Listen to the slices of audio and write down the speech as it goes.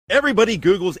Everybody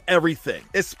Googles everything,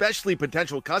 especially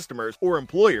potential customers or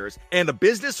employers, and a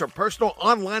business or personal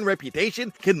online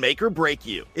reputation can make or break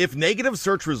you. If negative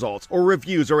search results or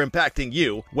reviews are impacting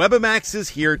you, Webamax is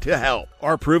here to help.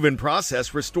 Our proven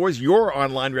process restores your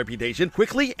online reputation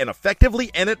quickly and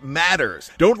effectively, and it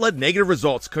matters. Don't let negative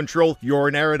results control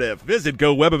your narrative. Visit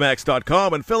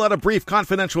GoWebamax.com and fill out a brief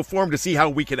confidential form to see how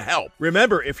we can help.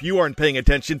 Remember, if you aren't paying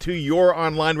attention to your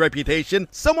online reputation,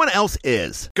 someone else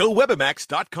is.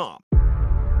 GoWebamax.com.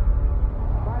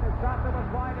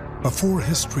 Before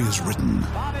history is written,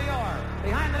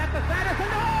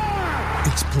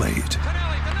 it's played.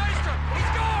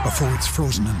 Before it's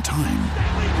frozen in time,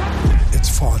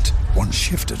 it's fought one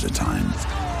shift at a time.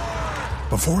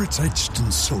 Before it's etched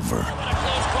in silver,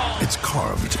 it's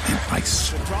carved in ice.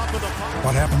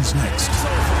 What happens next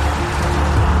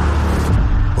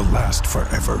will last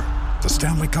forever. The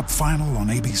Stanley Cup Final on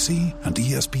ABC and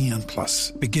ESPN Plus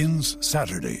begins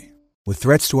Saturday. With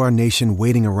threats to our nation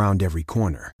waiting around every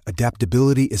corner,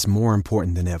 adaptability is more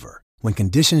important than ever. When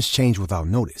conditions change without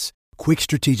notice, quick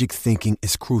strategic thinking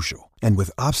is crucial. And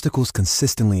with obstacles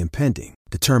consistently impending,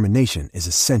 determination is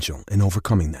essential in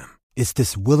overcoming them. It's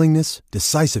this willingness,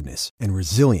 decisiveness, and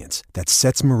resilience that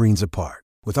sets Marines apart.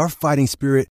 With our fighting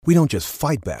spirit, we don't just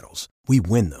fight battles, we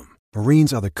win them.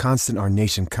 Marines are the constant our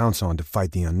nation counts on to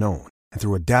fight the unknown. And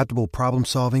through adaptable problem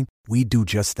solving, we do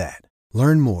just that.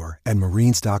 Learn more at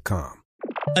Marines.com.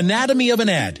 Anatomy of an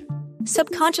ad.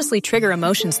 Subconsciously trigger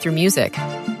emotions through music.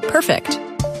 Perfect.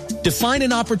 Define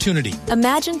an opportunity.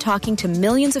 Imagine talking to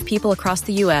millions of people across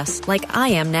the U.S. like I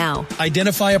am now.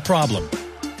 Identify a problem.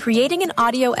 Creating an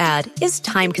audio ad is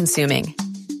time-consuming.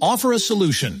 Offer a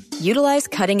solution. Utilize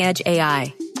cutting-edge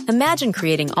AI. Imagine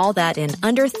creating all that in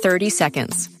under 30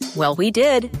 seconds. Well, we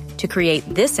did, to create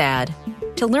this ad.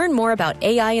 To learn more about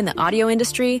AI in the audio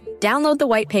industry, download the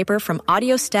white paper from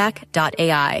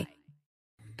audiostack.ai.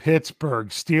 Pittsburgh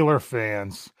Steeler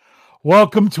fans,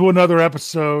 welcome to another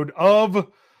episode of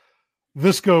the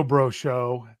Scobro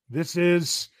Show. This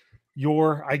is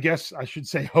your, I guess I should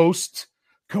say, host,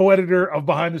 co-editor of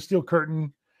Behind the Steel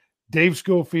Curtain, Dave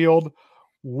Schofield,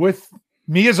 with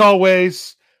me as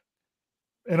always,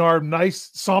 in our nice,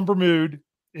 somber mood,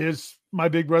 is my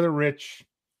big brother, Rich.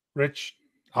 Rich,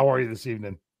 how are you this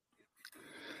evening?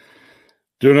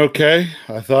 Doing okay.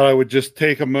 I thought I would just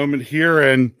take a moment here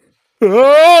and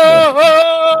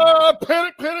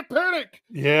panic.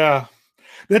 Yeah,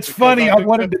 that's funny. I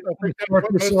wanted to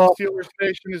what most Steelers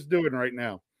Nation is doing right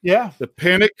now. Yeah, the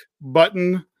panic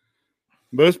button.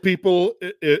 Most people,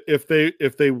 if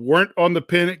they weren't on the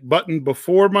panic button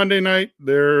before Monday night,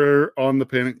 they're on the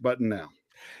panic button now.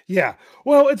 Yeah.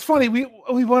 Well, it's funny. We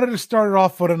wanted to start it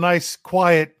off with a nice,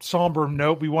 quiet, somber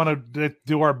note. We wanted to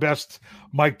do our best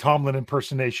Mike Tomlin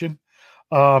impersonation,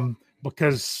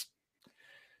 because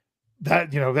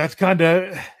that, that's kind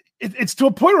of, it's to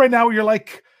a point right now where you're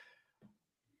like,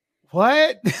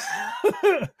 what?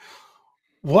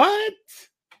 What?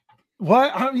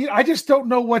 I mean, I just don't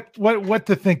know what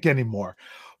to think anymore,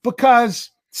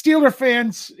 because Steeler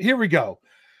fans, here we go.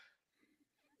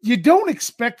 You don't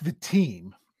expect the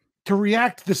team to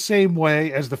react the same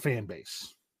way as the fan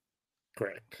base.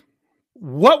 Correct.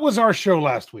 What was our show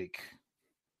last week?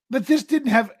 That this didn't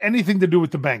have anything to do with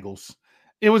the Bengals.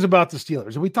 It was about the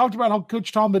Steelers. And we talked about how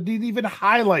Coach Tomlin didn't even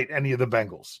highlight any of the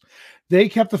Bengals. They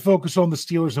kept the focus on the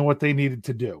Steelers and what they needed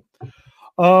to do.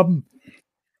 I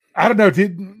don't know.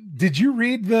 Did you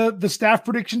read the staff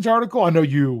predictions article? I know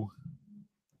you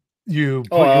put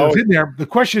yours in there. The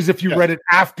question is if you read it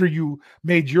after you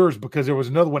made yours, because there was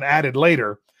another one added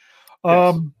later.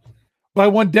 Yes. By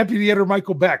one deputy editor,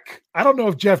 Michael Beck. I don't know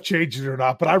if Jeff changed it or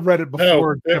not, but I read it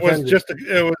before. No, it was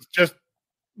just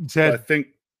said, I think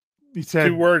he said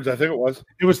 2 words. I think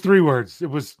it was 3 words. It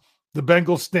was the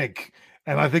Bengals stink.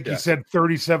 And I think he said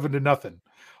 37-0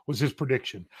 was his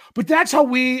prediction. But that's how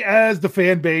we, as the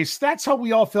fan base, that's how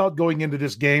we all felt going into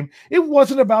this game. It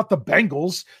wasn't about the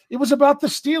Bengals. It was about the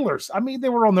Steelers. I mean, they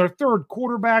were on their third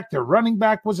quarterback. Their running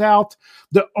back was out.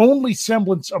 The only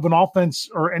semblance of an offense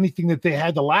or anything that they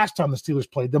had the last time the Steelers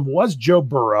played them was Joe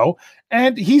Burrow,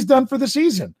 and he's done for the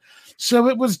season. So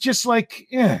it was just like,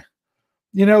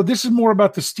 this is more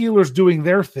about the Steelers doing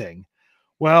their thing.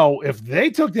 Well, if they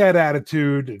took that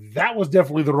attitude, that was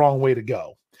definitely the wrong way to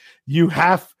go. You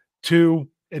have to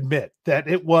admit that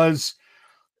it was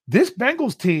this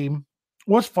Bengals team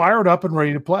was fired up and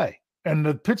ready to play. And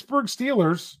the Pittsburgh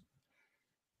Steelers,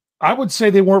 I would say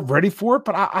they weren't ready for it,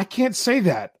 but I can't say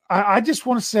that. I just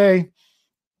want to say,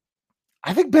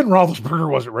 I think Ben Roethlisberger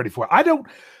wasn't ready for it.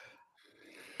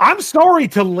 I'm sorry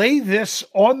to lay this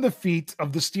on the feet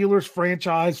of the Steelers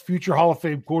franchise future Hall of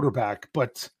Fame quarterback,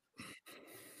 but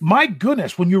my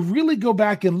goodness, when you really go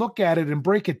back and look at it and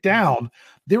break it down,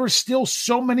 there are still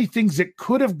so many things that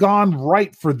could have gone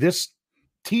right for this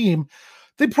team.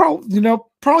 They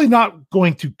probably not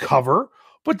going to cover,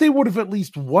 but they would have at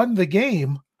least won the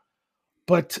game.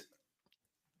 But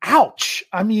ouch.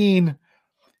 I mean,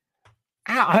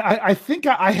 I think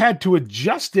I had to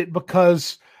adjust it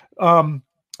because I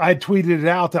had tweeted it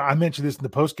out. I mentioned this in the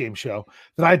post-game show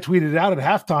that I had tweeted out at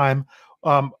halftime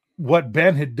what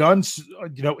Ben had done,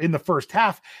 in the first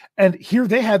half. And here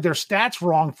they had their stats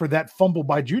wrong for that fumble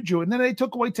by Juju. And then they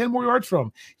took away 10 more yards from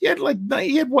him. He had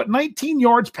 19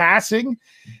 yards passing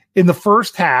in the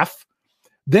first half.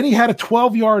 Then he had a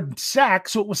 12-yard sack.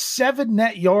 So it was 7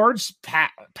 net yards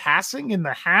passing in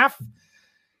the half.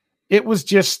 It was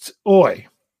just,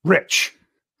 Rich,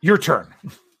 your turn.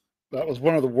 That was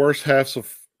one of the worst halves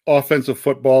of offensive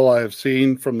football I have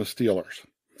seen from the Steelers.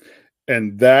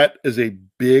 And that is a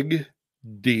big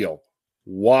deal.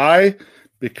 Why?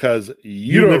 Because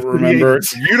you don't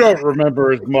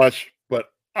remember as much, but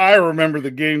I remember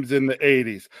the games in the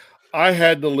 80s. I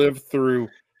had to live through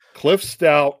Cliff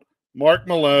Stout, Mark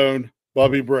Malone,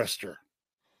 Bubby Brister.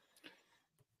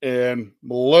 And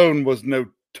Malone was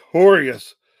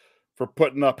notorious for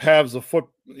putting up halves of foot,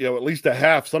 at least a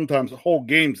half, sometimes whole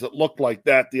games that looked like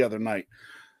that the other night.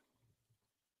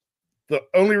 The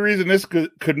only reason this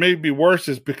could maybe be worse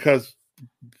is because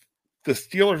the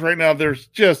Steelers right now,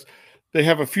 they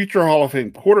have a future Hall of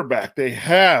Fame quarterback. They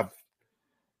have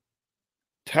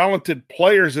talented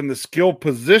players in the skill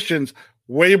positions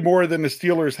way more than the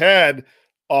Steelers had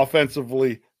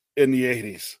offensively in the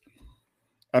 80s.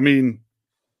 I mean,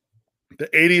 the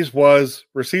 80s was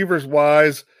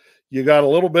receivers-wise, you got a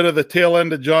little bit of the tail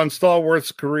end of John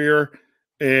Stallworth's career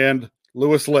and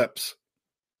Lewis Lips.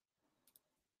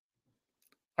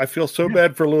 I feel so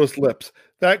bad for Lewis Lips.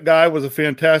 That guy was a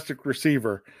fantastic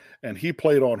receiver, and he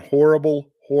played on horrible,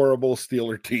 horrible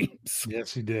Steeler teams.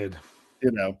 Yes, he did.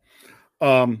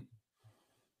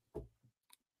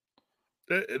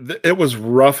 It was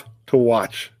rough to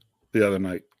watch the other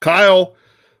night. Kyle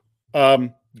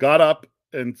got up,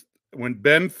 and when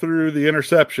Ben threw the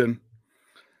interception,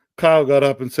 Kyle got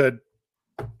up and said,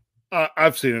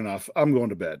 I've seen enough. I'm going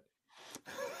to bed.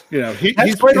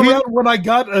 He's right around when I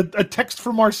got a text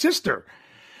from our sister.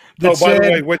 By the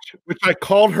way, which I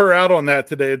called her out on that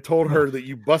today and told her that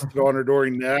you busted on her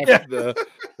during the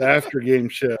after game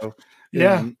show.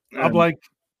 Yeah. And I'm like,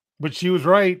 but she was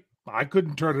right. I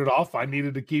couldn't turn it off. I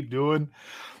needed to keep doing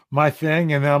my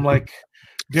thing. And then I'm like,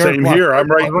 same here. I'm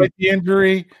right. The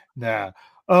injury. Nah.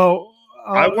 Oh,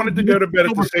 I wanted to go to bed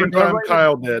at the same time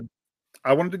Kyle did.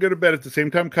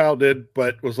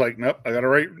 But was like, nope, I got a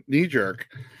right knee jerk.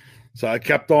 So I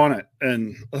kept on it.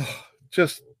 And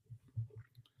just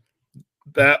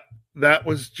that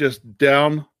was just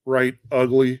downright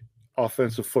ugly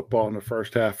offensive football in the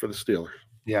first half for the Steelers.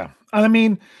 Yeah. I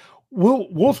mean,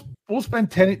 we'll spend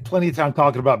plenty of time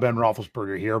talking about Ben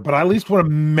Roethlisberger here, but I at least want to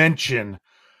mention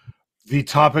the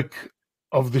topic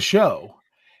of the show.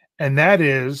 And that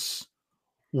is,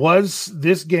 was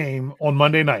this game on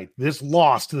Monday night, this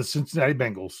loss to the Cincinnati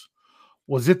Bengals,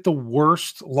 was it the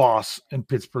worst loss in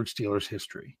Pittsburgh Steelers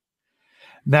history?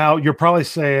 Now, you're probably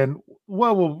saying,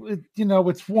 well,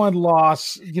 it's one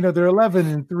loss. They're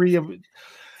 11-3.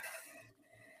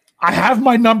 I have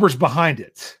my numbers behind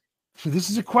it. So this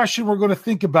is a question we're going to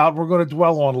think about. We're going to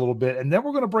dwell on a little bit, and then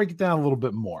we're going to break it down a little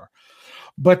bit more.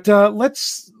 But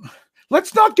let's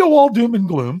not go all doom and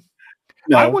gloom.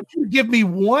 No. I want you to give me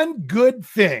one good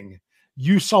thing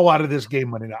you saw out of this game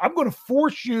Monday night. I'm going to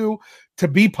force you to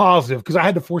be positive because I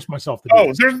had to force myself to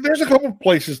be. There's a couple of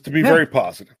places to be very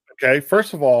positive. Okay,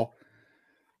 first of all,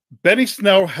 Benny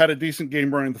Snell had a decent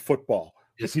game running the football.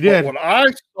 Yes, he did. But what I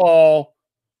saw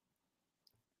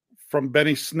from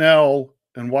Benny Snell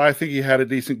and why I think he had a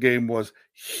decent game was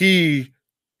he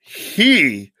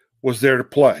was there to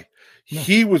play.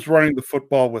 He was running the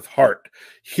football with heart.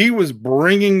 He was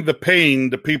bringing the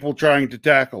pain to people trying to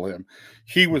tackle him.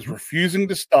 He was refusing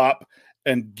to stop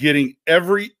and getting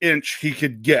every inch he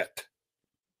could get.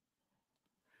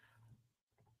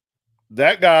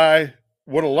 That guy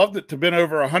would have loved it to have been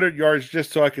over 100 yards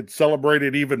just so I could celebrate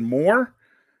it even more.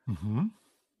 Mm-hmm.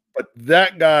 But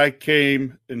that guy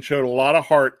came and showed a lot of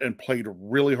heart and played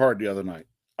really hard the other night.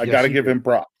 I got to give him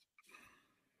props.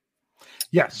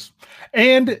 Yes.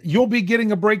 And you'll be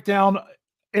getting a breakdown,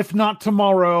 if not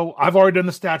tomorrow. I've already done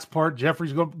the stats part.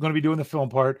 Jeffrey's going to be doing the film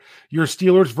part. Your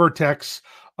Steelers Vertex.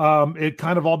 It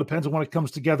kind of all depends on when it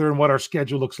comes together and what our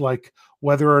schedule looks like,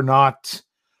 whether or not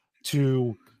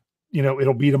to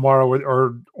it'll be tomorrow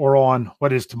or on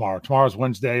what is tomorrow? Tomorrow's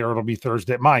Wednesday, or it'll be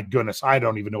Thursday. My goodness, I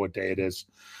don't even know what day it is.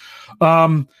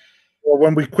 Well,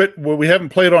 when we haven't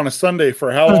played on a Sunday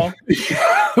for how long?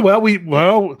 well,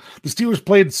 the Steelers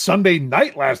played Sunday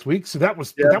night last week, so that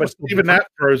was even that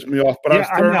throws me off. But I was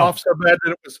thrown off so bad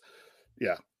that it was,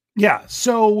 yeah.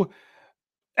 So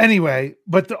anyway,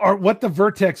 but what the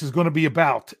Vertex is going to be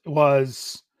about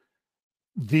was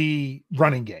the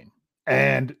running game,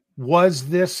 and was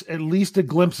this at least a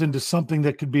glimpse into something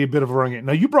that could be a bit of a running game?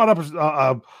 Now, you brought up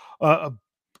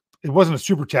it wasn't a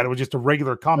super chat; it was just a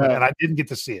regular comment, and I didn't get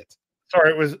to see it.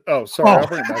 Sorry, it was. Oh, sorry. I'll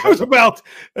bring it back. It was about.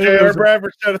 J.R.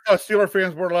 Bradford said, "I thought Steeler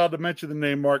fans weren't allowed to mention the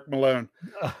name Mark Malone."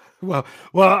 Well,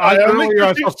 earlier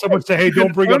I saw someone say, "Hey,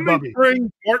 don't bring up Bubby." Bring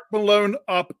Mark Malone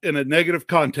up in a negative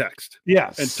context.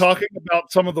 Yes, and talking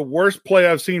about some of the worst play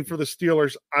I've seen for the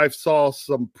Steelers, I've saw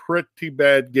some pretty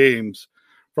bad games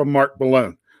from Mark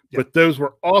Malone, but those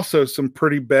were also some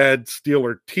pretty bad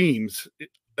Steeler teams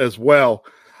as well,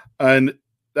 and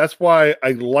that's why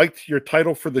I liked your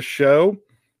title for the show.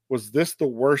 Was this the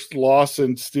worst loss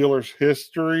in Steelers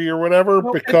history or whatever?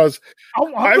 Well, because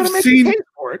I've seen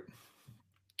for it.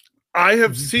 I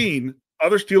have seen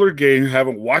other Steeler games,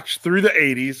 haven't watched through the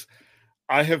 80s.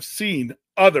 I have seen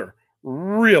other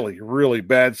really, really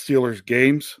bad Steelers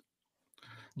games,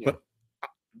 but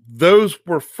those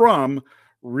were from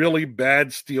really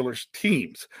bad Steelers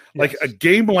teams. Like a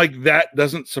game like that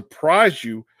doesn't surprise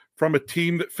you from a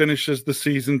team that finishes the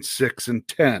season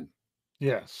 6-10.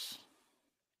 Yes.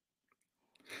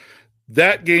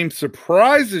 That game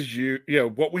surprises you.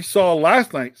 What we saw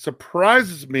last night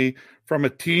surprises me from a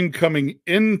team coming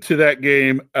into that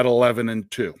game at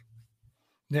 11-2.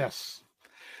 Yes.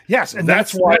 And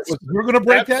that's why we're going to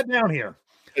break that down here.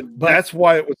 That's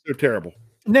why it was so terrible.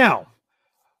 Now,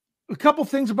 a couple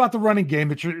things about the running game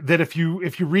that if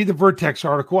you read the Vertex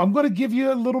article, I'm going to give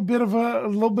you a little bit of a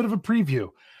preview.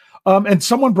 And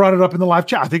someone brought it up in the live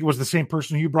chat. I think it was the same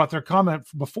person who brought their comment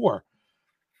before.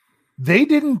 They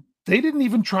didn't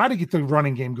even try to get the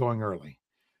running game going early.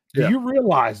 Do you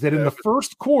realize that in the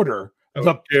first quarter,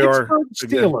 the Pittsburgh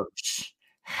Steelers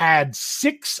had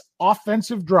 6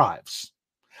 offensive drives,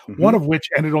 one of which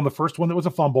ended on the first one that was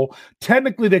a fumble.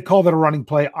 Technically, they call that a running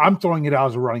play. I'm throwing it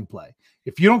out as a running play.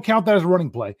 If you don't count that as a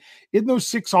running play, in those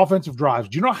 6 offensive drives,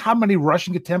 do you know how many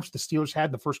rushing attempts the Steelers had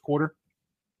in the first quarter?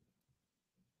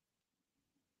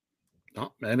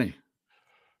 Not many.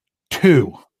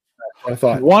 2. I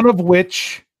thought one of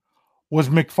which was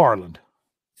McFarland.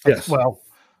 Yes. Well,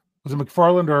 was it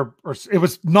McFarland or it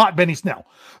was not Benny Snell?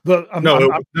 The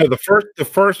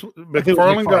first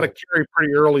McFarland got a carry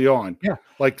pretty early on. Yeah,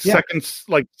 second.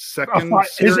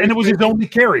 And it was his only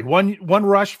carry. One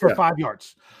rush for 5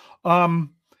 yards.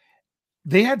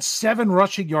 They had 7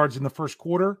 rushing yards in the first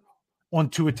quarter on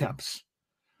 2 attempts.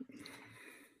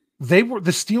 The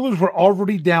Steelers were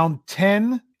already down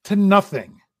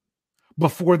 10-0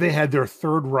 before they had their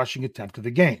 3rd rushing attempt of the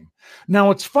game.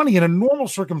 Now, it's funny, in a normal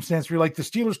circumstance, you're like, the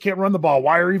Steelers can't run the ball.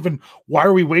 Why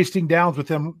are we wasting downs with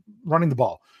them running the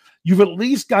ball? You've at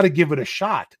least got to give it a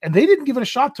shot. And they didn't give it a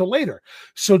shot till later.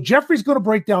 So Jeffrey's going to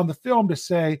break down the film to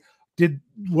say,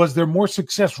 was there more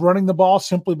success running the ball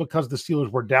simply because the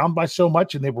Steelers were down by so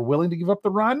much and they were willing to give up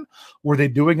the run? Were they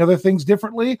doing other things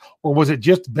differently? Or was it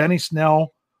just Benny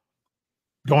Snell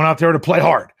going out there to play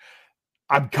hard?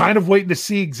 I'm kind of waiting to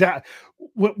see exactly.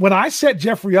 When I set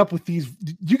Jeffrey up with these,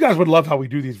 you guys would love how we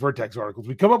do these Vertex articles.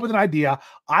 We come up with an idea.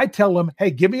 I tell him,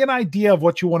 hey, give me an idea of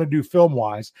what you want to do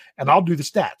film-wise, and I'll do the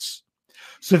stats.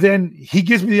 So then he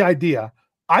gives me the idea.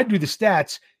 I do the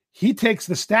stats. He takes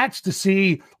the stats to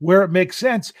see where it makes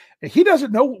sense. He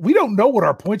doesn't know. We don't know what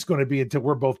our point's going to be until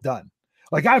we're both done.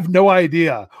 Like, I have no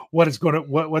idea what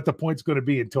the point's going to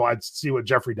be until I see what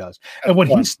Jeffrey does. And when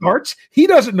he starts, he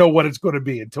doesn't know what it's going to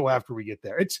be until after we get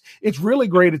there. It's really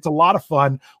great. It's a lot of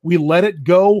fun. We let it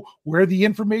go where the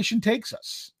information takes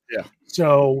us. Yeah.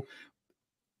 So,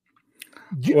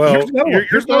 you're talking about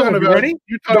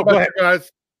your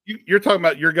guys. You're talking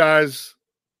about your guys.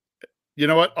 You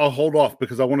know what? I'll hold off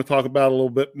because I want to talk about it a little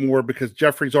bit more, because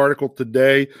Jeffrey's article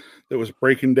today that was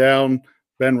breaking down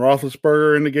Ben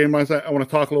Roethlisberger in the game last night, I want to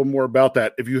talk a little more about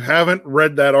that. If you haven't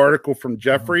read that article from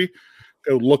Jeffrey,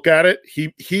 go look at it.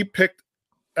 He picked,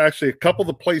 actually, a couple of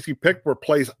the plays he picked were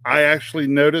plays I actually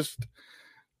noticed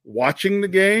watching the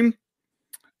game,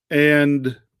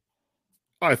 and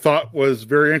I thought was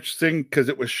very interesting because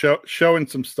it was showing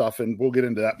some stuff, and we'll get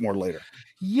into that more later.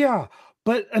 Yeah,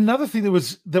 but another thing that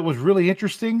was really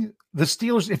interesting, the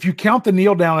Steelers, if you count the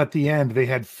kneel down at the end, they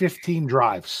had 15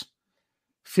 drives.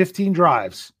 15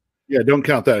 drives. Yeah, don't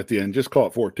count that at the end. Just call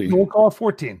it 14. We'll call it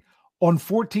 14. On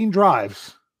 14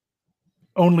 drives,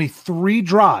 only 3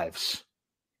 drives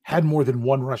had more than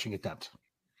 1 rushing attempt.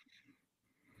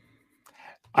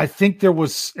 I think there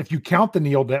was, if you count the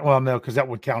kneel down, well, no, because that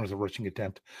would count as a rushing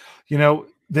attempt. You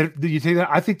take that.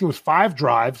 I think there was 5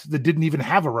 drives that didn't even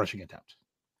have a rushing attempt.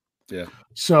 Yeah.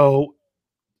 So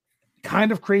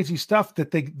kind of crazy stuff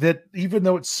that even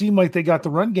though it seemed like they got the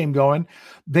run game going,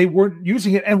 they weren't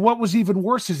using it. And what was even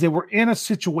worse is they were in a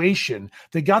situation,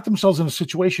 they got themselves in a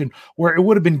situation where it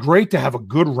would have been great to have a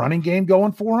good running game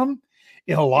going for them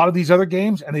in a lot of these other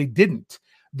games, and they didn't.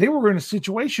 They were in a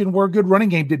situation where a good running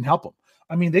game didn't help them.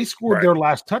 I mean, they scored their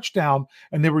last touchdown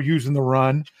and they were using the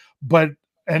run,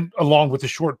 and along with the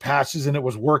short passes, and it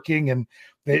was working, and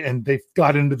they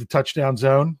got into the touchdown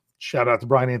zone. Shout out to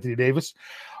Brian Anthony Davis.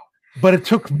 But it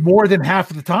took more than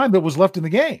half of the time that was left in the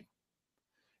game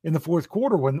in the fourth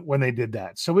quarter when they did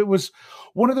that. So it was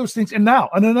one of those things. And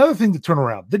another thing to turn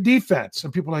around, the defense.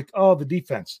 And people are like, oh, the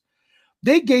defense.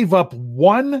 They gave up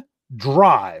 1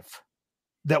 drive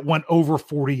that went over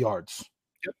 40 yards.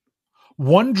 Yep.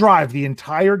 1 drive the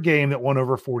entire game that went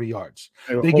over 40 yards.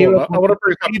 They gave up. I want to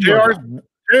bring up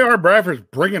J.R. Bradford's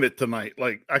bringing it tonight.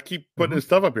 Like, I keep putting his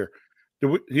stuff up here.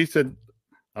 He said,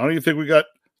 I don't even think we got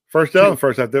first down the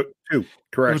first half. 2,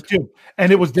 correct. It was 2. And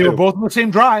they were both in the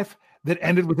same drive that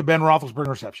ended with the Ben Roethlisberger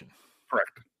reception.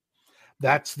 Correct.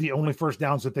 That's the only first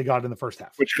downs that they got in the first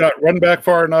half. Which got run back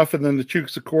far enough, and then the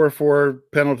Chukwuemeka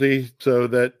penalty, so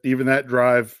that even that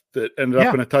drive that ended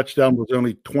up in a touchdown was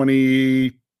only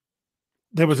 20.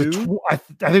 There was I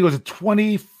think it was a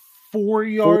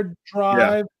 24-yard drive.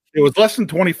 Yeah. It was less than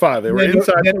 25. They were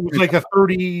inside. Then it was like a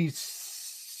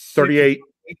 38.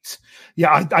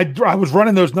 Yeah, I was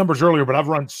running those numbers earlier, but I've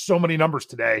run so many numbers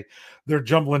today. They're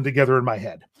jumbling together in my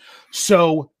head.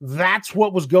 So that's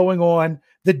what was going on.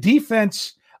 The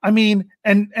defense, I mean,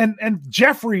 and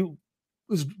Jeffrey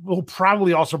will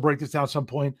probably also break this down at some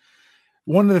point.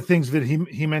 One of the things that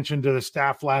he mentioned to the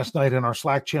staff last night in our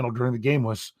Slack channel during the game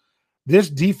was this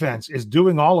defense is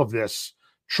doing all of this,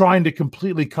 trying to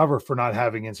completely cover for not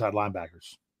having inside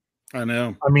linebackers. I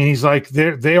know. I mean, he's like,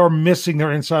 they are missing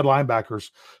their inside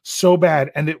linebackers so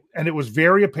bad. And it was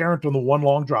very apparent on the one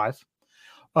long drive.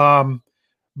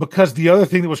 Because the other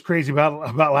thing that was crazy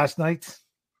about last night,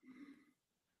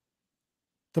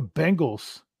 the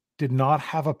Bengals did not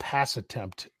have a pass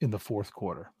attempt in the fourth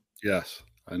quarter. Yes,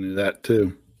 I knew that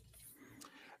too.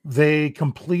 They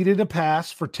completed a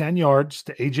pass for 10 yards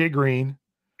to AJ Green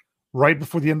right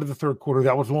before the end of the third quarter.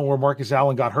 That was the one where Marcus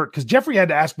Allen got hurt. Because Jeffrey had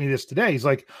to ask me this today. He's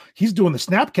like, he's doing the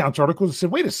snap counts articles and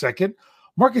said, wait a second,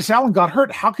 Marcus Allen got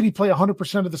hurt. How could he play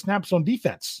 100% of the snaps on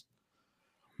defense?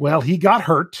 Well, he got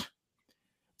hurt.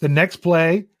 The next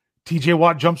play, TJ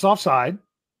Watt jumps offside.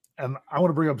 And I want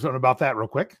to bring up something about that real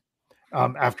quick.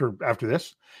 After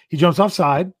this, he jumps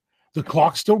offside. The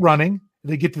clock's still running.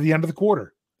 They get to the end of the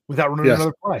quarter without running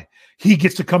another play. He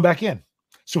gets to come back in.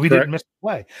 So he didn't miss the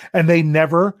play. And they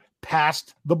never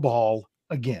passed the ball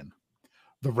again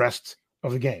the rest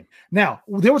of the game. Now,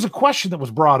 there was a question that was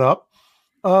brought up.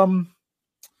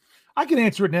 I can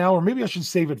answer it now, or maybe I should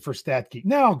save it for Stat Geek.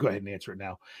 No, I'll go ahead and answer it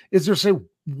now.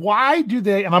 Why do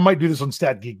they, and I might do this on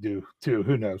Stat Geek too,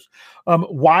 who knows?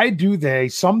 Why do they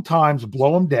sometimes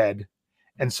blow them dead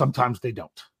and sometimes they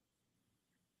don't?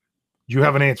 You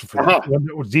have an answer for that. One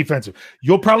that was defensive.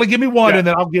 You'll probably give me one, and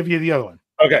then I'll give you the other one.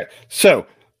 Okay. So,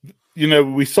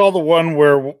 we saw the one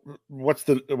where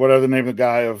whatever the name of the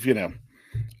guy of,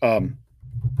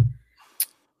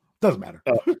 doesn't matter.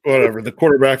 Whatever. The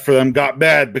quarterback for them got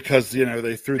bad because,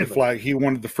 they threw the flag. He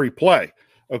wanted the free play.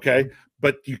 Okay.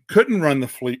 But you couldn't run the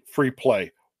free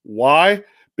play. Why?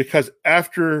 Because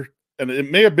and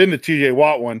it may have been the TJ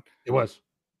Watt one. It was.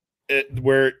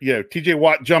 Where, TJ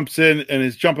Watt jumps in and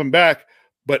is jumping back,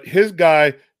 but his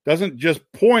guy doesn't just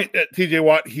point at TJ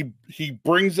Watt. He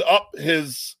brings up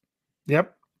his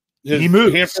he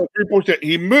moves.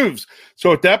 He moves.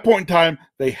 So at that point in time,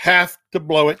 they have to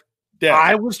blow it dead.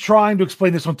 I was trying to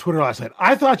explain this on Twitter last night.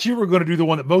 I thought you were going to do the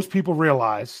one that most people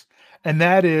realize, and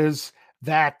that is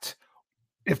that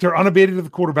if they're unabated to the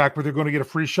quarterback, but they're going to get a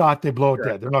free shot, they blow it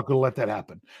dead. They're not going to let that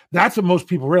happen. That's what most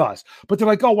people realize. But they're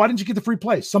like, oh, why didn't you get the free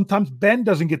play? Sometimes Ben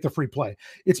doesn't get the free play.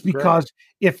 It's because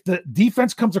if the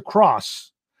defense comes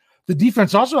across, the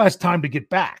defense also has time to get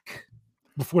back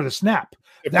before the snap.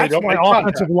 That's why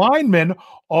offensive linemen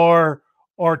are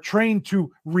trained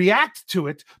to react to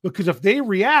it, because if they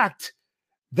react,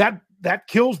 that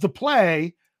kills the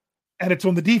play, and it's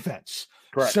on the defense.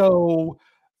 Correct. So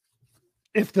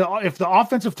if the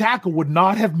offensive tackle would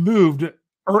not have moved,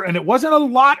 and it wasn't a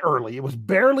lot early, it was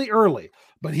barely early,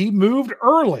 but he moved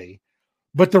early.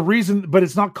 But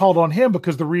it's not called on him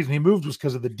because the reason he moved was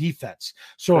because of the defense.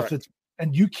 So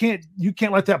And you can't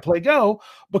let that play go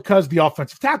because the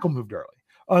offensive tackle moved early.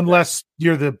 Unless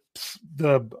you're the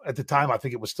at the time, I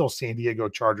think it was still San Diego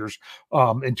Chargers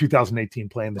in 2018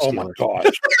 playing the Steelers. Oh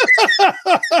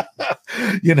my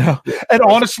God. And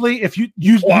honestly, if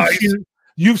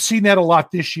you've seen that a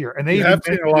lot this year, and they have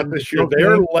seen a lot this year. They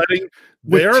are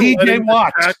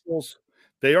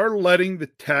letting the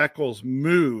tackles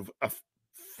move a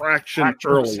fraction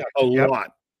early,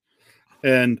 lot,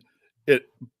 and it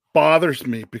bothers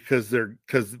me because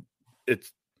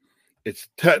it's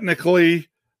technically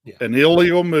an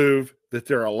illegal move that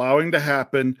they're allowing to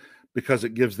happen because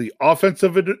it gives the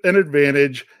offensive an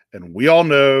advantage, and we all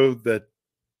know that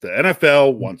the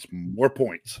NFL wants more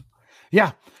points.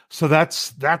 Yeah, so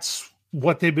that's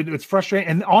what they've been. It's frustrating,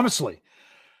 and honestly,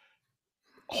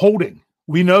 holding.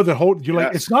 We know that you're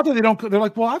like, it's not that they don't. They're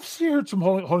like, well, I've heard some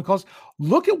holding calls.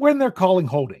 Look at when they're calling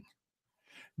holding.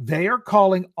 They are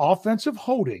calling offensive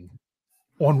holding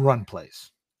on run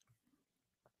plays.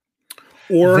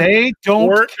 Or they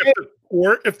don't,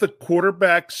 or if the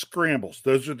quarterback scrambles.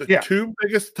 Those are the two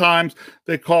biggest times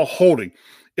they call holding.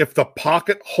 If the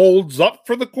pocket holds up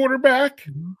for the quarterback,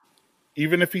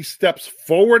 even if he steps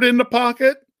forward in the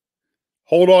pocket,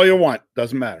 hold all you want.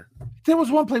 Doesn't matter. There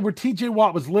was one play where TJ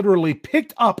Watt was literally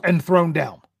picked up and thrown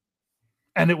down,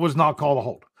 and it was not called a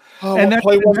hold. Oh, and that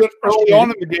play was it early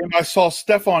on in the game. I saw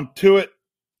Stephon Tuitt.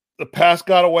 The pass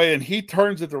got away, and he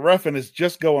turns at the ref and is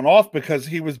just going off because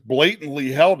he was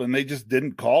blatantly held, and they just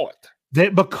didn't call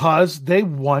it. Because they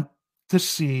want to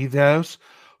see those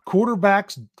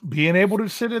quarterbacks being able to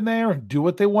sit in there and do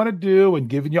what they want to do and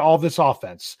giving you all this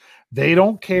offense. They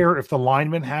don't care if the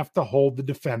linemen have to hold the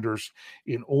defenders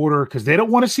in order because they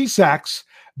don't want to see sacks.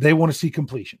 They want to see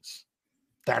completions.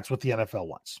 That's what the NFL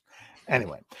wants.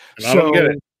 Anyway, I don't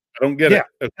get it.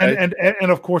 Okay?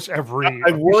 And of course, I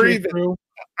worry that.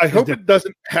 I hope it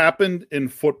doesn't happen in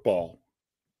football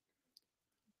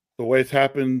the way it's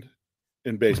happened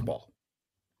in baseball.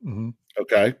 Mm-hmm.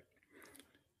 Okay.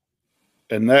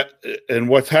 And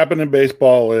what's happened in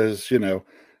baseball is,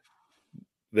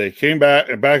 they came back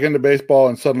into baseball,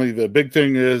 and suddenly the big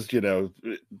thing is,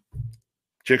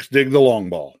 chicks dig the long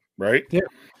ball, right? Yeah.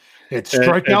 It's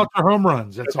strikeouts or home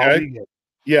runs. That's all you get.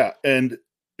 Yeah. And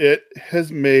it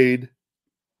has made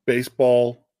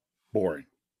baseball boring.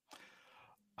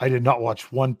 I did not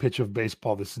watch one pitch of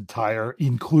baseball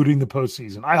including the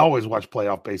postseason. I always watch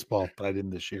playoff baseball, but I didn't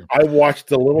this year. I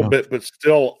watched a little bit, but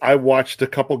still, I watched a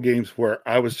couple games where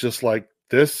I was just like,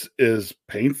 this is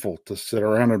painful to sit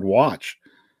around and watch.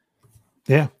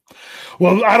 Yeah.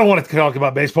 Well, I don't want to talk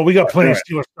about baseball. We got plenty of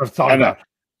Steelers stuff to talk about.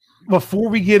 Before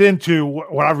we get into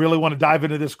what I really want to dive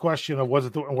into this question of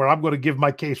where I'm going to give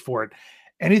my case for it,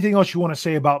 anything else you want to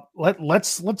say about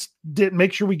let's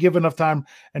make sure we give enough time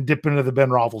and dip into the Ben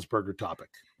Roethlisberger topic.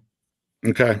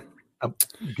 Okay.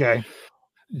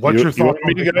 What's your thought? You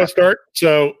want me to start?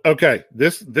 So, okay,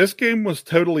 this game was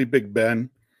totally Big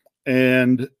Ben,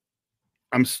 and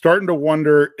I'm starting to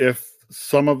wonder if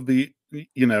some of the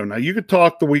now you could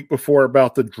talk the week before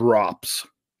about the drops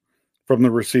from the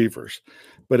receivers,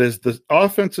 but as the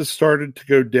offense has started to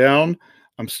go down,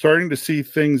 I'm starting to see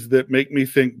things that make me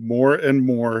think more and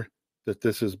more that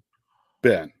this is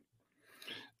Ben.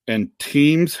 And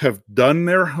teams have done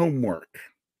their homework,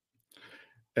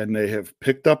 and they have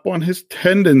picked up on his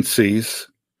tendencies,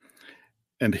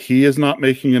 and he is not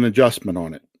making an adjustment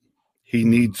on it. He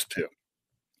needs to.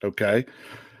 Okay?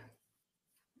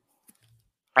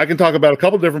 I can talk about a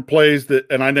couple different plays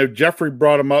and I know Jeffrey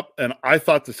brought them up, and I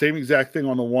thought the same exact thing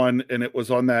on the one, and it was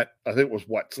on that, I think it was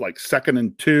like 2nd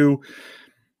and 2.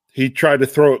 He tried to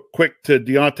throw it quick to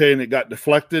Deontay, and it got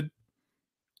deflected.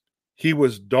 He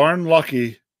was darn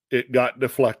lucky it got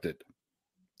deflected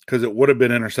because it would have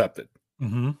been intercepted.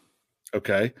 Mm-hmm.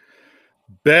 Okay.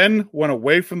 Ben went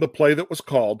away from the play that was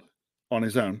called on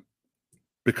his own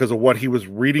because of what he was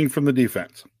reading from the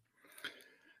defense.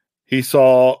 He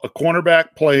saw a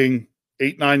cornerback playing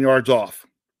 8-9 yards off.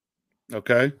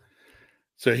 Okay.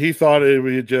 So he thought it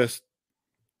would just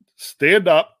stand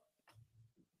up,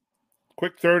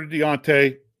 quick throw to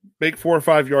Deontay, make 4 or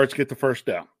 5 yards, get the first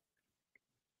down.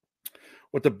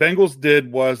 What the Bengals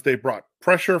did was they brought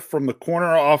pressure from the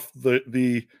corner off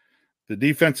the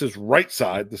defense's right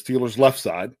side, the Steelers' left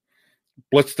side,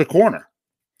 blitzed the corner.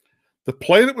 The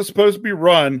play that was supposed to be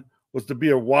run was to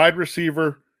be a wide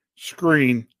receiver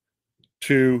screen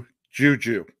to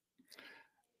Juju.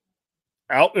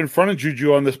 Out in front of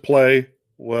Juju on this play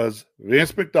was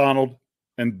Vance McDonald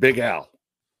and Big Al.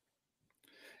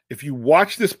 If you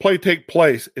watch this play take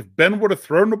place, if Ben would have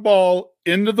thrown the ball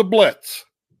into the blitz,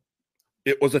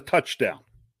 it was a touchdown.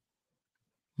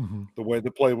 the way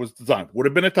the play was designed. Would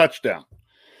have been a touchdown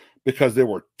because there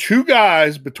were two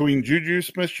guys between Juju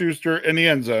Smith-Schuster and the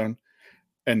end zone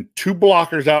and two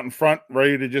blockers out in front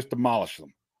ready to just demolish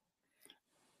them.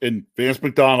 And Vance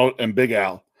McDonald and Big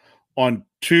Al on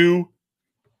two,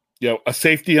 a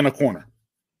safety and a corner.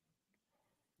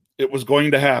 It was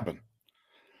going to happen.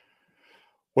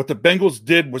 What the Bengals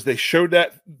did was they showed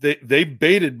that they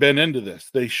baited Ben into this.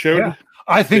 They showed. Yeah,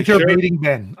 I think they're baiting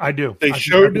Ben. I do. They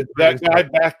showed that guy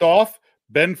backed off.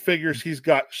 Ben figures he's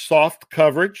got soft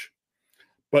coverage,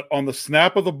 but on the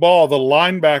snap of the ball, the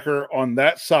linebacker on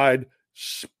that side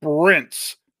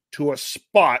sprints to a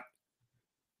spot,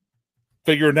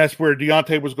 figuring that's where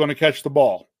Deontay was going to catch the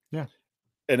ball. Yeah.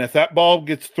 And if that ball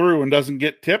gets through and doesn't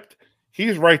get tipped,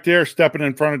 he's right there stepping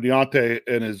in front of Deontay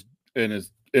and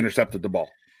is intercepted the ball.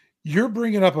 You're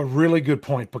bringing up a really good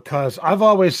point because I've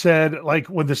always said, like,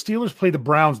 when the Steelers played the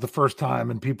Browns the first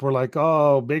time and people were like,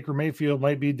 oh, Baker Mayfield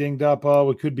might be dinged up. Oh,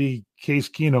 it could be Case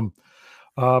Keenum,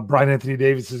 Brian Anthony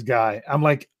Davis's guy. I'm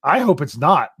like, I hope it's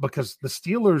not because the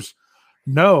Steelers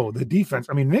know the defense.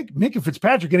 I mean, Minkah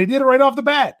Fitzpatrick, and he did it right off the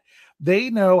bat.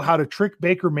 They know how to trick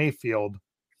Baker Mayfield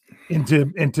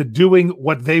into doing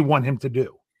what they want him to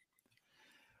do.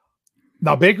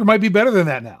 Now, Baker might be better than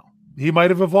that now. He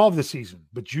might have evolved this season,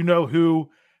 but you know who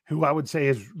I would say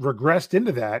has regressed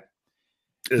into that.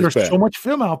 There's so much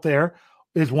film out there.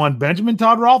 Is one Benjamin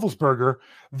Todd Roethlisberger.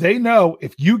 They know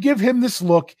if you give him this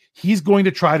look, he's going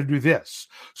to try to do this.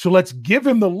 So let's give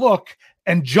him the look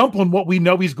and jump on what we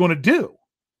know he's going to do.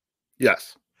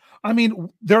 Yes. I mean,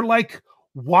 they're like,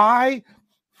 why?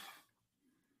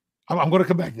 I'm going to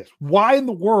come back to this. Why in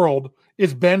the world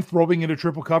is Ben throwing into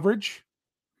triple coverage?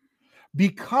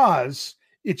 Because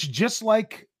it's just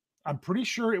like, I'm pretty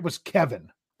sure it was Kevin.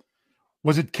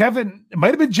 Was it Kevin? It might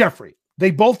have been Jeffrey.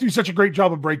 They both do such a great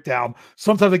job of breakdown.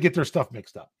 Sometimes they get their stuff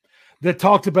mixed up. That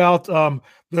talked about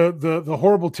the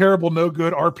horrible, terrible, no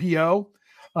good RPO.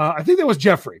 I think that was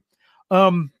Jeffrey.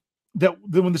 That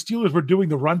when the Steelers were doing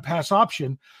the run pass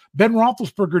option, Ben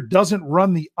Roethlisberger doesn't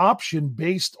run the option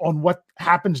based on what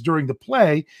happens during the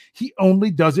play. He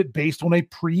only does it based on a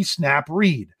pre-snap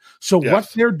read. So what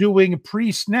they're doing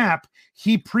pre-snap,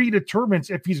 he predetermines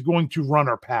if he's going to run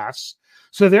or pass.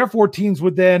 So therefore, teams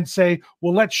would then say,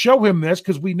 well, let's show him this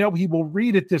because we know he will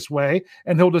read it this way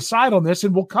and he'll decide on this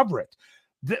and we'll cover it.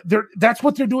 That's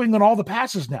what they're doing on all the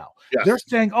passes now. Yes. They're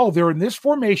saying, oh, they're in this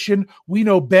formation. We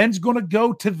know Ben's going to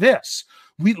go to this.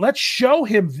 Let's show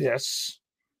him this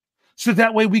so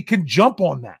that way we can jump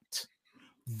on that.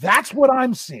 That's what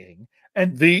I'm seeing.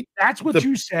 And that's what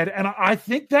you said. And I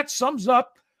think that sums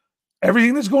up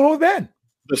everything that's going on with Ben.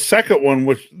 The second one,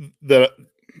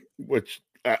 which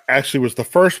actually was the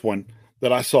first one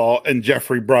that I saw and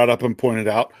Jeffrey brought up and pointed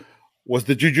out, was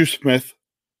the Juju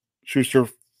Smith-Schuster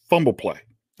fumble play.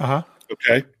 Uh-huh.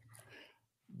 Okay.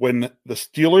 When the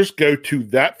Steelers go to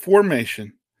that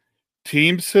formation,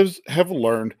 teams have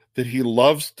learned that he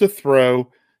loves to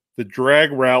throw the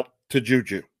drag route to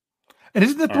Juju. And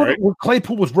isn't that where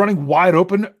Claypool was running wide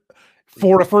open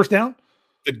for a first down?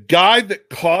 The guy that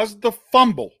caused the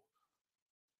fumble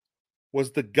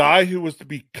was the guy who was to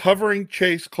be covering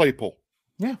Chase Claypool.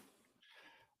 Yeah.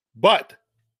 But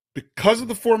because of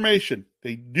the formation,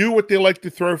 they knew what they like to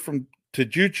throw to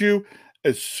Juju.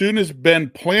 As soon as Ben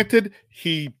planted,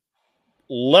 he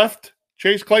left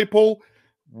Chase Claypool,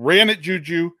 ran at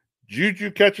Juju.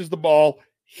 Juju catches the ball.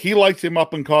 He lights him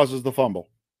up and causes the fumble.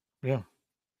 Yeah.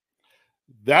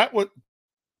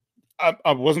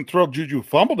 I wasn't thrilled Juju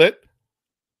fumbled it,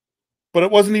 but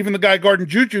it wasn't even the guy guarding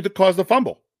Juju that caused the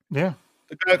fumble. Yeah.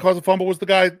 The guy that caused the fumble was the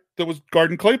guy that was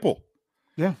guarding Claypool.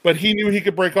 Yeah. But he knew he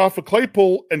could break off of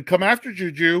Claypool and come after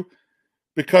Juju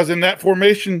because in that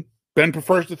formation, Ben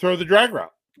prefers to throw the drag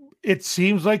route. It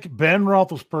seems like Ben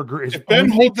Roethlisberger is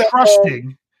only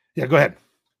trusting. Yeah, go ahead.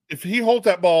 If he holds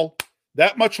that ball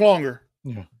that much longer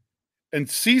and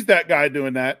sees that guy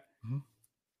doing that,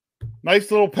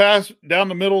 nice little pass down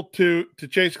the middle to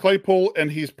Chase Claypool,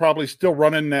 and he's probably still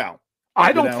running now.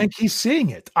 I don't think he's seeing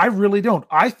it. I really don't.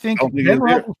 I think Ben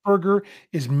Roethlisberger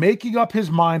is making up his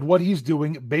mind what he's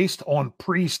doing based on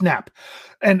pre-snap.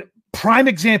 And prime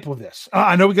example of this,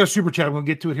 I know we got a super chat. I'm going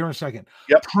to get to it here in a second.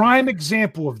 Yep. Prime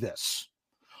example of this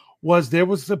was there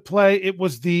was the play. It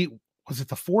was it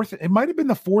the fourth? It might have been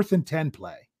the 4th and 10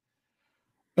 play.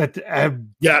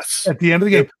 Yes. At the end of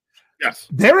the game. Yes.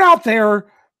 They're out there.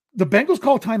 The Bengals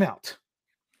call timeout.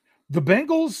 The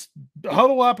Bengals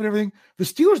huddle up and everything. The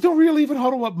Steelers don't really even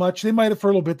huddle up much. They might have for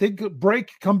a little bit. They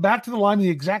break, come back to the line in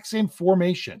the exact same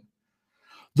formation.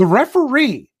 The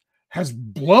referee has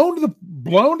blown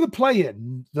the play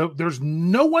in. There's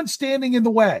no one standing in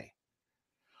the way.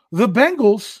 the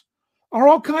Bengals are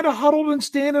all kind of huddled and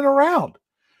standing around.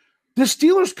 The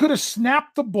Steelers could have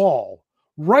snapped the ball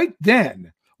right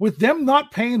then with them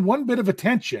not paying one bit of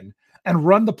attention and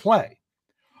run the play.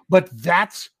 But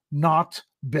that's not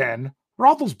Ben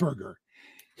Roethlisberger.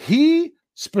 He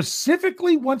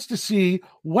specifically wants to see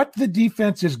what the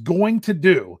defense is going to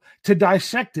do to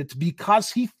dissect it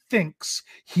because he thinks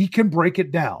he can break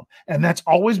it down. And that's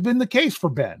always been the case for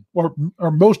Ben, or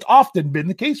most often been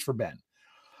the case for Ben.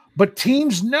 But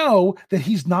teams know that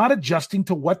he's not adjusting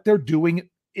to what they're doing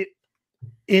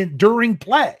during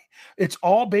play. It's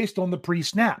all based on the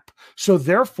pre-snap. So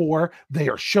therefore, they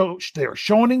are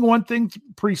showing one thing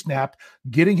pre-snap,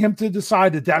 getting him to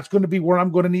decide that that's going to be where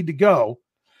I'm going to need to go.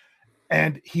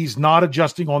 And he's not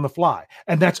adjusting on the fly.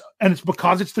 And it's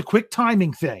because it's the quick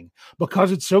timing thing.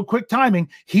 Because it's so quick timing,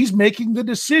 he's making the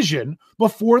decision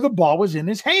before the ball was in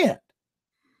his hand.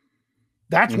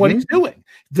 That's what he's doing.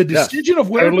 The decision of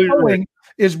where it's going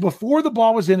is before the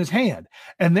ball was in his hand.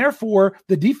 And therefore,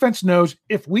 the defense knows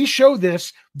if we show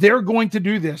this, they're going to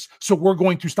do this. So we're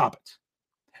going to stop it.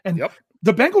 And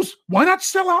the Bengals, why not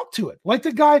sell out to it? Like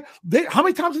the guy, how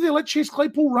many times did they let Chase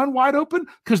Claypool run wide open?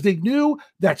 Because they knew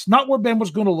that's not where Ben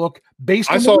was going to look based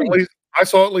on I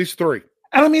saw at least 3.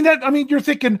 And you're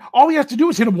thinking all he has to do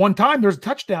is hit him one time. There's a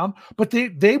touchdown, but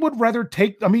they would rather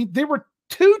take, they were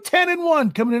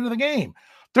 2-10-1 coming into the game.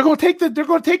 They're going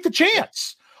to take the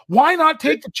chance. Why not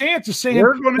take the chance of saying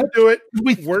we're going to do it?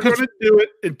 We're going to do it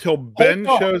until Ben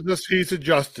shows us he's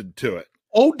adjusted to it.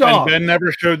 Old dog. And Ben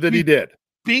never showed that he did.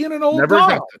 Being an old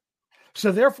dog.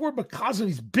 So therefore, because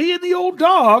he's being the old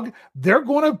dog, they're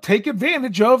going to take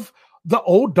advantage of the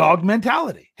old dog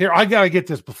mentality. Here, I got to get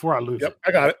this before I lose it.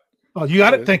 I got it. Oh, you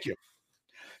got it? Thank you.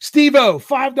 Steve-O,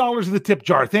 $5 in the tip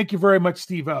jar. Thank you very much,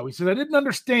 Steve-O. He said, I didn't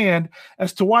understand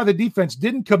as to why the defense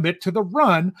didn't commit to the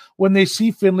run when they see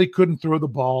Finley couldn't throw the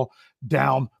ball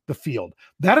down the field.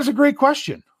 That is a great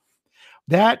question.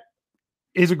 That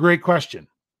is a great question.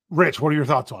 Rich, what are your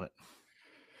thoughts on it?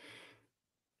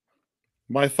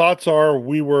 My thoughts are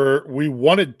we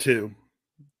wanted to,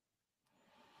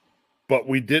 but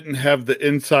we didn't have the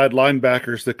inside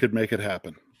linebackers that could make it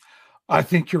happen. I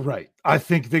think you're right. I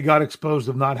think they got exposed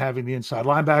of not having the inside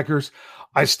linebackers.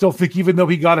 I still think even though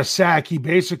he got a sack, he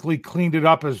basically cleaned it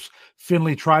up as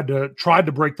Finley tried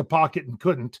to break the pocket and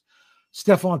couldn't.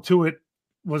 Stephon Tuitt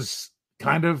was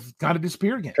kind of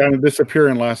disappearing. Kind of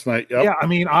disappearing last night. Yep. Yeah, I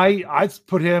mean, I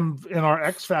put him in our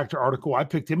X Factor article. I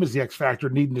picked him as the X Factor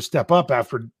needing to step up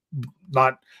after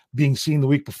not being seen the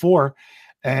week before,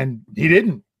 and he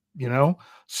didn't.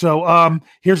 So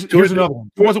here's another one.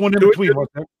 There wasn't one in between, was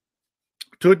there?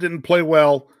 Tuitt didn't play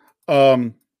well.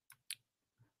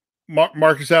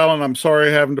 Marcus Allen, I'm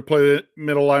sorry, having to play the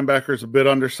middle linebacker is a bit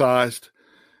undersized,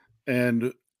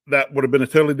 and that would have been a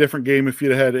totally different game if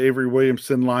you'd had Avery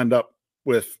Williamson lined up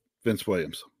with Vince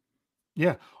Williams.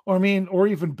 Yeah, or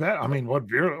even better.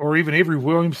 Or even Avery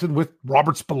Williamson with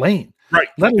Robert Spillane, right?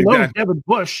 Let alone Devin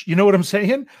Bush. You know what I'm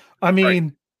saying?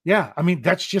 Right. Yeah,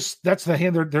 that's the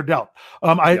hand they're dealt.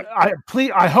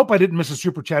 I hope I didn't miss a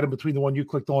super chat in between the one you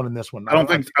clicked on and this one. I don't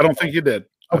think you did.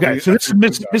 Okay, so this is a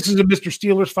Mr.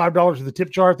 Steelers $5 in the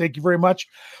tip jar. Thank you very much.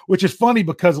 Which is funny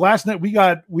because last night we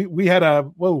had a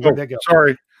where'd that go?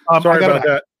 Sorry about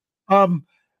that.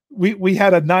 We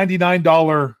had a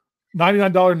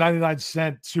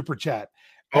 $99.99 super chat.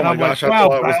 And I'm like, wow,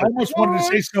 I almost wanted to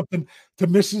say something to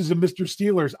Mrs. and Mr.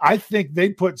 Steelers. I think they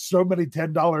put so many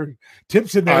 $10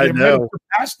 tips in there. They might have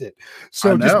surpassed it.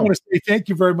 So just want to say thank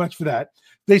you very much for that.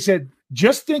 They said,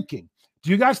 just thinking,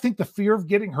 do you guys think the fear of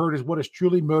getting hurt is what is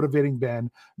truly motivating Ben,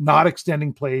 not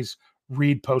extending plays,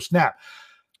 read post-snap?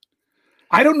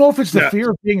 I don't know if it's the fear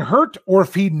of being hurt or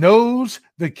if he knows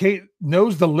the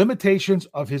limitations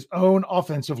of his own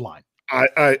offensive line.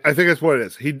 I think that's what it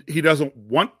is. He doesn't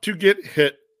want to get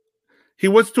hit. He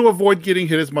wants to avoid getting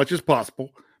hit as much as possible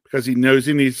because he knows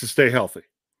he needs to stay healthy.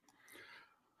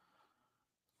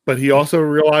 But he also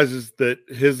realizes that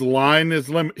his line is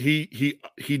limited. He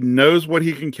knows what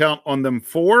he can count on them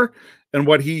for and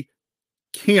what he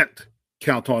can't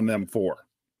count on them for.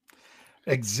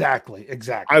 Exactly.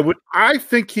 I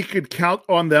think he could count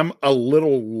on them a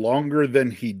little longer than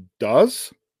he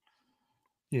does.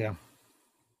 Yeah.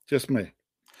 Just me.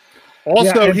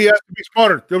 Also, he has to be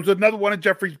smarter. There was another one of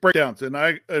Jeffrey's breakdowns, and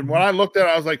when I looked at it,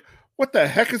 I was like, "What the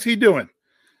heck is he doing?"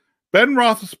 Ben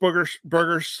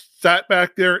Roethlisberger sat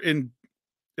back there, and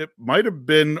it might have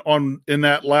been in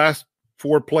that last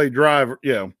 4-play drive.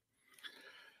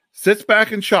 Sits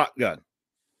back in shotgun,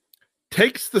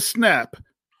 takes the snap,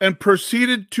 and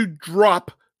proceeded to drop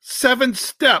 7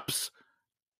 steps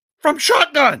from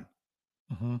shotgun.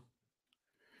 Mm-hmm.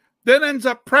 then ends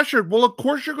up pressured. Well, of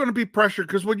course you're going to be pressured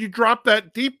because when you drop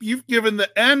that deep, you've given the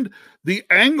end the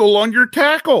angle on your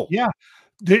tackle. Yeah,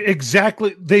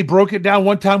 exactly. They broke it down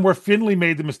one time where Finley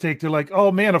made the mistake. They're like,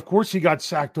 oh man, of course he got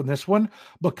sacked on this one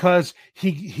because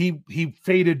he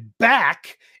faded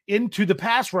back into the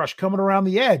pass rush coming around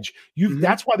the edge.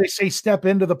 That's why they say step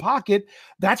into the pocket.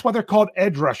 That's why they're called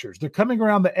edge rushers. They're coming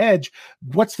around the edge.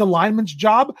 What's the lineman's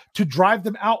job? To drive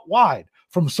them out wide.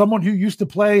 From someone who used to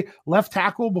play left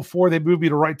tackle before they moved me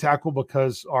to right tackle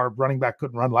because our running back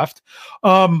couldn't run left,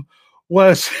 that's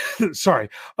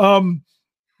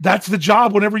the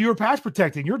job whenever you were pass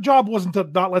protecting. Your job wasn't to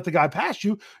not let the guy pass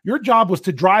you. Your job was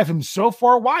to drive him so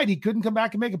far wide he couldn't come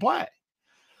back and make a play.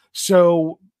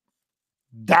 So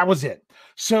that was it.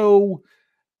 So,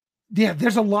 yeah,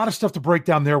 there's a lot of stuff to break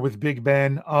down there with Big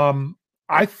Ben.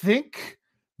 I think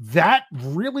that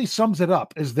really sums it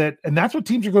up, and that's what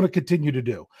teams are going to continue to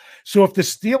do. So if the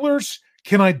Steelers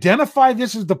can identify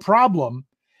this as the problem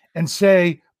and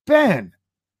say, Ben,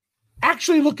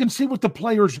 actually look and see what the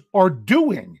players are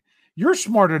doing. You're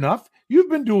smart enough.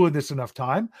 You've been doing this enough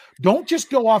time. Don't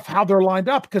just go off how they're lined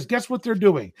up, because guess what they're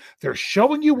doing? They're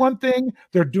showing you one thing.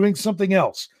 They're doing something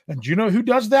else. And do you know who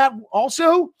does that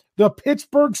also? The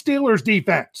Pittsburgh Steelers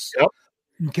defense. Yep.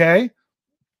 Okay.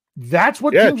 That's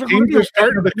what teams are going to do.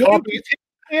 Starting to copy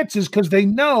chances because they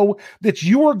know that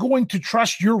you are going to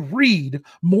trust your read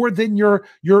more than your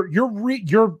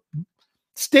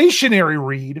stationary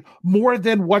read more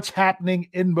than what's happening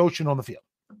in motion on the field.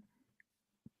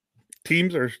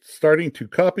 Teams are starting to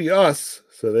copy us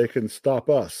so they can stop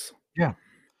us. Yeah.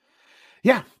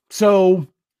 Yeah. So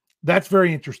that's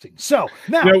very interesting. So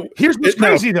now here's what's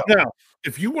crazy though. Now,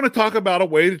 if you want to talk about a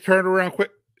way to turn around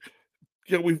quick,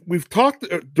 we've talked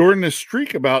during this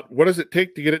streak about what does it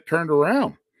take to get it turned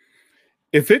around.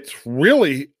 If it's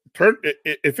really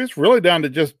down to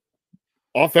just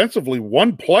offensively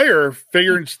one player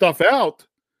figuring stuff out,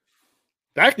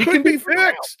 that could be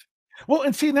fixed. Well,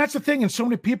 and see, that's the thing. And so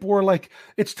many people were like,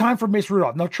 it's time for Mason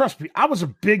Rudolph. Now, trust me, I was a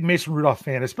big Mason Rudolph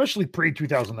fan, especially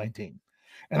pre-2019.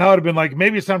 And I would have been like,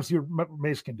 maybe it's time to see what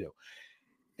Mason can do.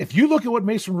 If you look at what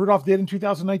Mason Rudolph did in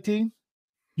 2019,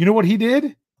 you know what he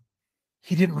did?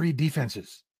 He didn't read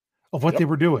defenses of what they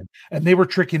were doing, and they were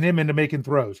tricking him into making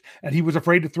throws. And he was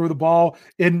afraid to throw the ball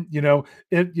inside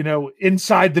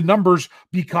the numbers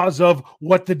because of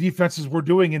what the defenses were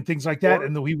doing and things like that.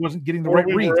 And he wasn't getting the right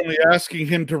read. Were only asking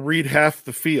him to read half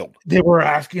the field. They were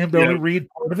asking him to only read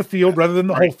part of the field rather than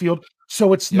the whole field.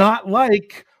 So it's not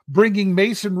like bringing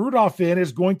Mason Rudolph in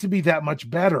is going to be that much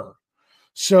better.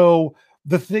 So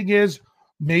the thing is,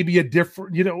 maybe a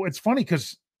different, it's funny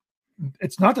because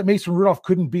it's not that Mason Rudolph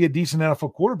couldn't be a decent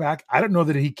NFL quarterback. I don't know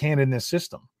that he can in this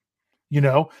system.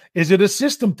 Is it a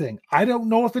system thing? I don't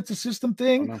know if it's a system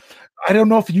thing. I don't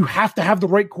know if you have to have the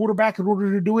right quarterback in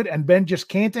order to do it, and Ben just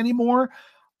can't anymore.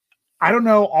 I don't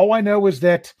know. All I know is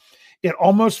that it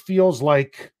almost feels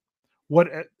like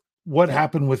what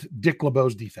happened with Dick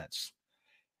LeBeau's defense.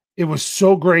 It was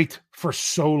so great for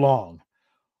so long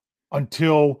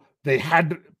until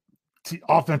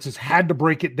offenses had to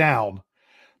break it down,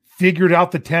 figured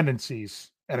out the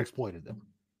tendencies, and exploited them.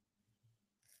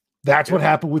 That's what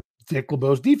happened with Dick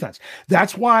LeBeau's defense.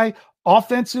 That's why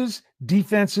defenses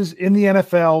in the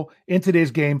NFL in today's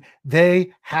game,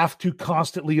 they have to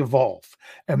constantly evolve.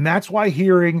 And that's why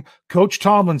hearing Coach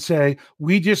Tomlin say,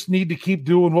 we just need to keep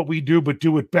doing what we do, but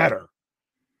do it better.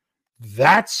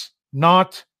 That's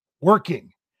not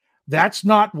working. That's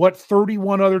not what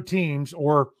 31 other teams,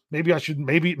 or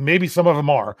maybe some of them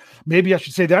are. Maybe I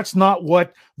should say that's not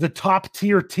what the top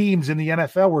tier teams in the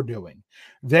NFL were doing.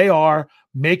 They are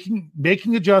making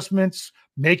adjustments,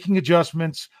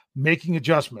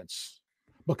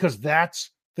 because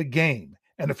that's the game.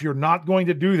 And if you're not going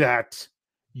to do that,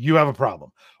 you have a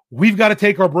problem. We've got to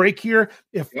take our break here.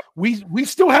 If I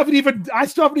still haven't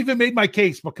even made my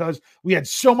case because we had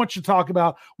so much to talk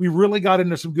about. We really got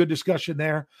into some good discussion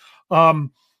there.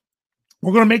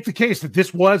 We're going to make the case that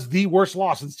this was the worst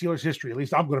loss in Steelers history. At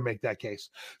least I'm going to make that case.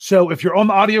 So if you're on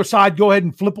the audio side, go ahead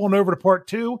and flip on over to part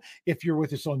 2. If you're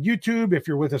with us on YouTube, if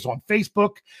you're with us on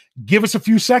Facebook, give us a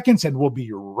few seconds and we'll be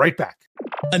right back.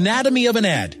 Anatomy of an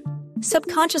ad.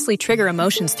 Subconsciously trigger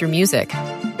emotions through music.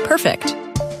 Perfect.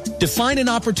 Define an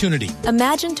opportunity.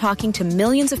 Imagine talking to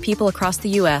millions of people across the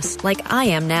U.S. like I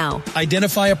am now.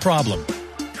 Identify a problem.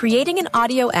 Creating an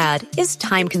audio ad is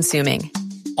time-consuming.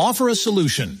 Offer a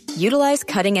solution. Utilize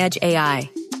cutting-edge AI.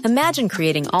 Imagine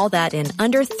creating all that in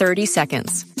under 30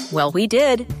 seconds. Well, we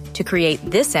did to create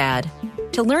this ad.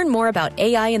 To learn more about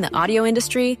AI in the audio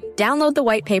industry, download the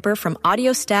white paper from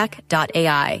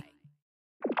audiostack.ai.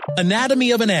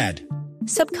 Anatomy of an ad.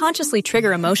 Subconsciously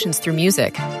trigger emotions through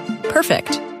music.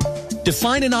 Perfect.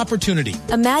 Define an opportunity.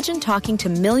 Imagine talking to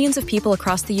millions of people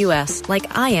across the U.S.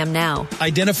 like I am now.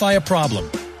 Identify a problem.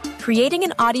 Creating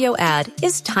an audio ad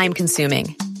is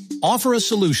time-consuming. Offer a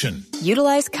solution.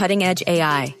 Utilize cutting-edge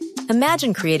AI.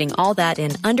 Imagine creating all that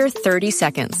in under 30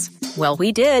 seconds. Well,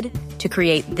 we did to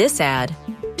create this ad.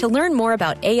 To learn more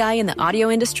about AI in the audio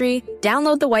industry,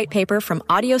 download the white paper from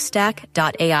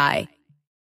audiostack.ai.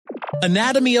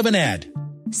 Anatomy of an ad.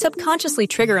 Subconsciously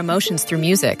trigger emotions through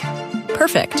music.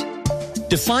 Perfect.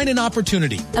 Define an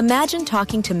opportunity. Imagine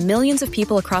talking to millions of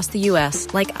people across the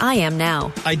U.S. like I am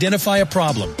now. Identify a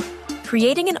problem.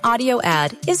 Creating an audio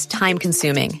ad is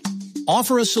time-consuming.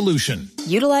 Offer a solution.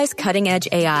 Utilize cutting-edge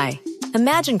AI.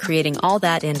 Imagine creating all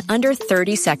that in under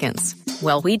 30 seconds.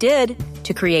 Well, we did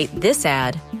to create this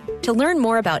ad. To learn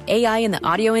more about AI in the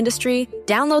audio industry,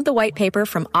 download the white paper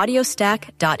from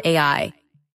audiostack.ai.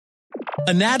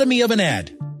 Anatomy of an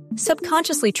ad.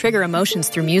 Subconsciously trigger emotions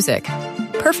through music.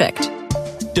 Perfect.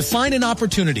 Define an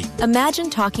opportunity. Imagine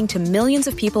talking to millions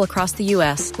of people across the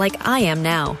U.S. like I am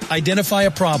now. Identify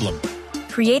a problem.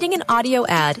 Creating an audio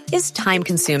ad is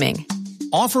time-consuming.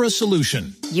 Offer a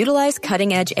solution. Utilize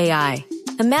cutting-edge AI.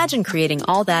 Imagine creating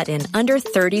all that in under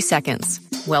 30 seconds.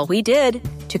 Well, we did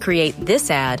to create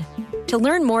this ad. To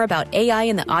learn more about AI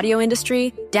in the audio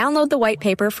industry, download the white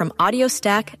paper from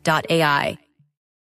audiostack.ai.